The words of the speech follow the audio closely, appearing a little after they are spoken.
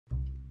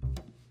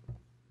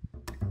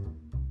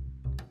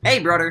Hey,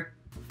 brother!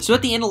 So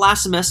at the end of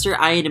last semester,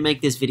 I had to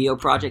make this video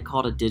project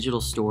called a digital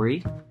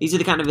story. These are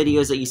the kind of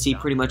videos that you see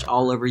pretty much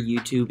all over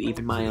YouTube,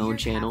 even my own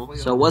channel.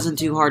 So it wasn't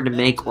too hard to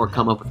make or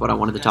come up with what I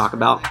wanted to talk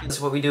about. That's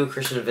what we do at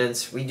Christian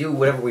events. We do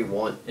whatever we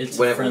want. It's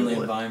a friendly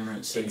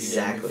environment, so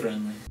exactly. you're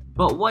friendly.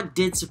 But what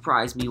did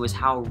surprise me was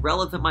how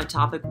relevant my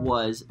topic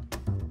was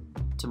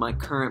to my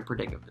current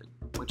predicament,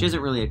 which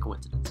isn't really a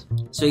coincidence.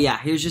 So yeah,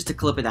 here's just a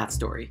clip of that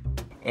story.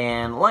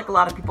 And like a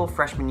lot of people,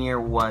 freshman year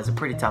was a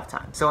pretty tough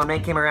time. So when May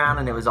came around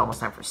and it was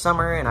almost time for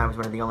summer and I was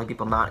one of the only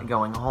people not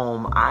going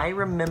home, I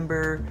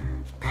remember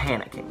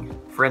panicking.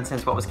 For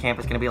instance, what was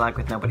campus gonna be like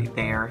with nobody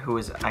there? Who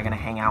was I gonna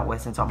hang out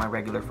with since all my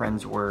regular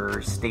friends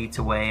were states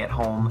away at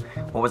home?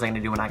 What was I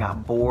gonna do when I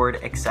got bored,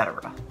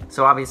 etc.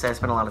 So obviously I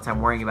spent a lot of time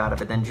worrying about it,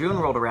 but then June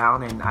rolled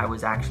around and I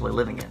was actually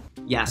living it.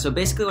 Yeah, so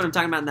basically what I'm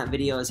talking about in that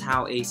video is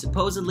how a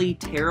supposedly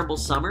terrible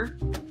summer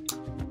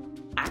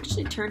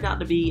actually turned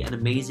out to be an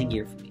amazing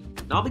year for me.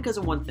 All because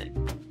of one thing.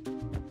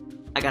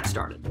 I got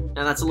started.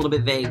 Now that's a little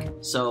bit vague,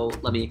 so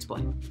let me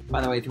explain.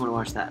 By the way, if you want to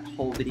watch that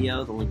whole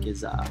video, the link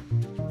is,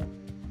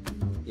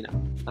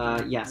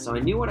 yeah, so I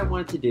knew what I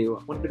wanted to do.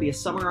 I wanted to be a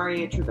summer RA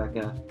at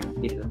Tribeca,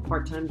 needed a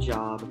part-time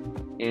job,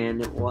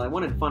 and, well, I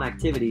wanted fun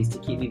activities to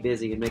keep me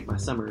busy and make my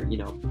summer,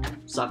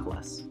 suck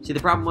less. See,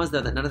 the problem was,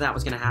 though, that none of that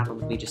was going to happen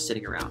with me just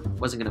sitting around. It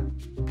wasn't going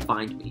to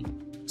find me.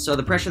 So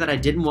the pressure that I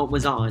didn't want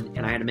was on,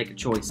 and I had to make a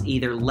choice.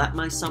 Either let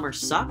my summer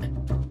suck,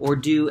 or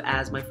do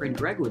as my friend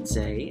Greg would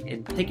say,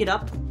 and pick it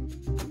up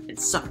and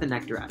suck the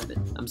nectar out of it.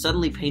 I'm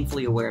suddenly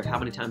painfully aware of how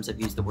many times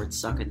I've used the word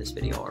suck in this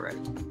video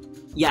already.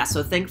 Yeah,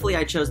 so thankfully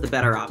I chose the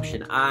better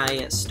option.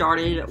 I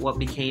started what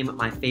became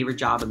my favorite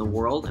job in the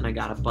world, and I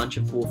got a bunch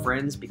of cool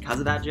friends because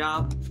of that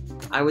job.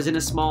 I was in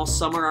a small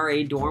summer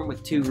RA dorm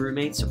with 2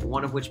 roommates,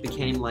 one of which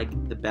became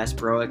like the best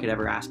bro I could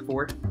ever ask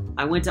for.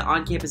 I went to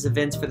on-campus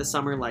events for the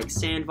summer like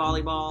sand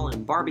volleyball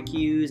and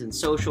barbecues and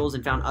socials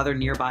and found other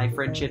nearby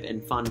friendship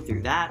and fun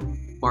through that.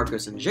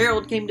 Marcos and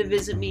Gerald came to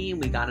visit me,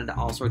 and we got into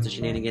all sorts of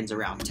shenanigans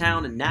around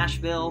town in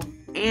Nashville.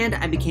 And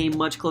I became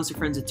much closer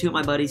friends with 2 of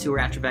my buddies who were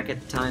at Tribeca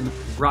at the time,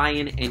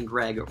 Ryan and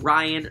Greg.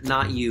 Ryan,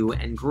 not you,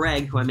 and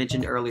Greg, who I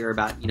mentioned earlier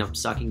about,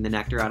 sucking the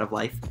nectar out of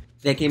life.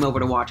 They came over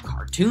to watch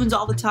cartoons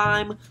all the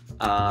time,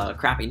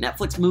 crappy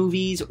Netflix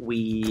movies.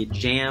 We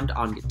jammed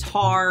on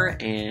guitar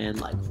and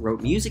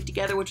wrote music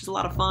together, which was a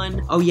lot of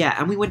fun. Oh yeah,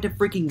 and we went to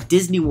freaking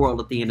Disney World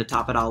at the end to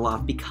top it all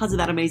off because of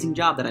that amazing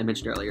job that I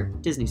mentioned earlier.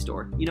 Disney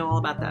Store, you know all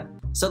about that.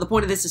 So the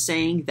point of this is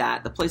saying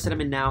that the place that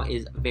I'm in now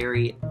is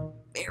very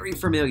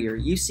familiar.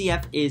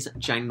 UCF is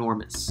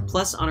ginormous.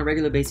 Plus, on a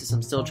regular basis,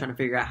 I'm still trying to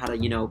figure out how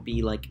to,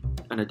 be like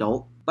an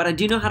adult. But I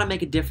do know how to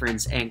make a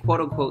difference and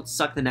quote-unquote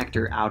suck the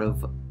nectar out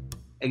of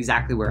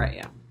exactly where I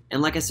am.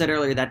 And like I said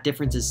earlier, that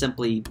difference is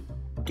simply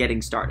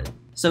getting started.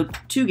 So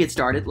to get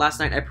started, last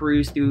night I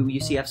perused through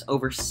UCF's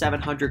over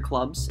 700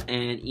 clubs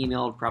and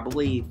emailed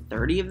probably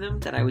 30 of them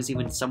that I was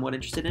even somewhat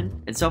interested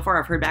in. And so far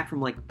I've heard back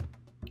from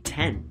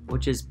 10,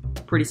 which is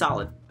pretty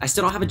solid. I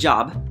still don't have a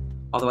job,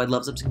 although I'd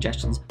love some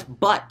suggestions,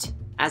 but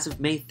as of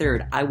May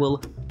 3rd, I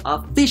will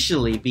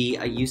officially be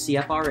a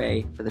UCF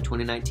RA for the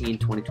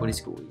 2019-2020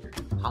 school year.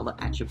 Holla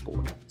at your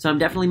boy. So I'm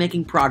definitely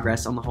making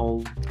progress on the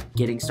whole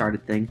getting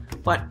started thing,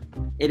 but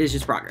it is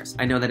just progress.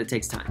 I know that it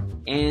takes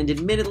time. And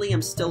admittedly,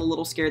 I'm still a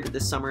little scared that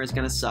this summer is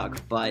gonna suck,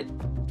 but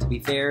to be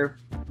fair,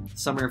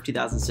 summer of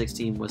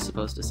 2016 was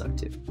supposed to suck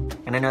too.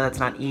 And I know that's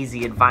not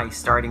easy advice.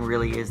 Starting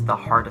really is the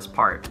hardest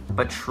part,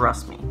 but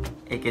trust me,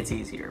 it gets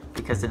easier.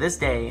 Because to this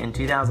day, in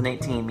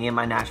 2018, me and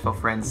my Nashville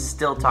friends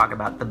still talk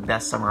about the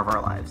best summer of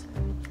our lives,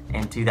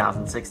 in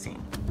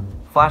 2016.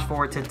 Flash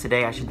forward to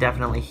today, I should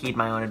definitely heed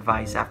my own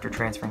advice after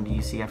transferring to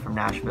UCF from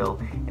Nashville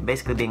and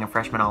basically being a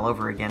freshman all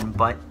over again,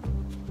 but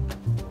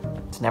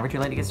it's never too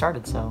late to get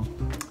started, so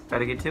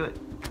better get to it.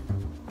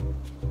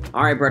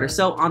 Alright, brother,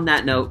 so on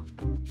that note,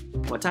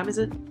 what time is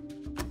it?